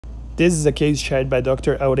This is a case shared by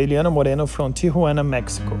Dr. Aureliano Moreno from Tijuana,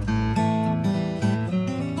 Mexico.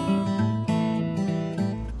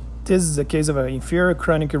 This is a case of an inferior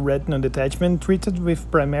chronic retinal detachment treated with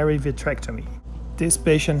primary vitrectomy. This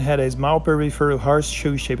patient had a small peripheral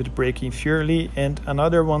horseshoe-shaped break inferiorly and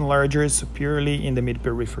another one larger superiorly in the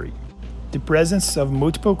mid-periphery. The presence of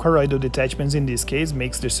multiple choroidal detachments in this case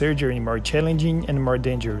makes the surgery more challenging and more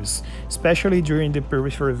dangerous, especially during the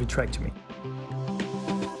peripheral vitrectomy.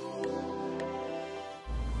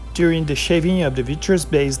 During the shaving of the vitreous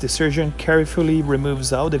base, the surgeon carefully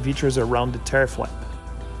removes all the vitreous around the tear flap.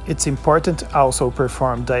 It's important to also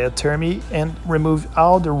perform diathermy and remove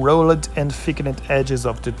all the rolled and thickened edges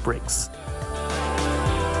of the breaks.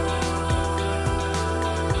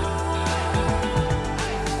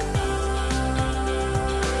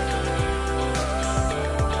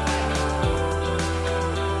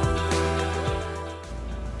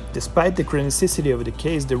 Despite the chronicity of the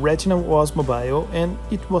case, the retina was mobile and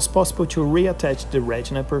it was possible to reattach the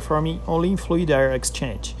retina performing only fluid air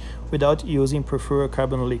exchange, without using peripheral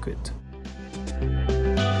carbon liquid.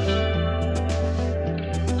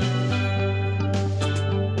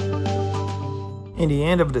 In the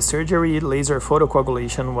end of the surgery, laser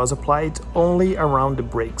photocoagulation was applied only around the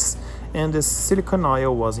breaks, and the silicone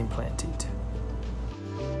oil was implanted.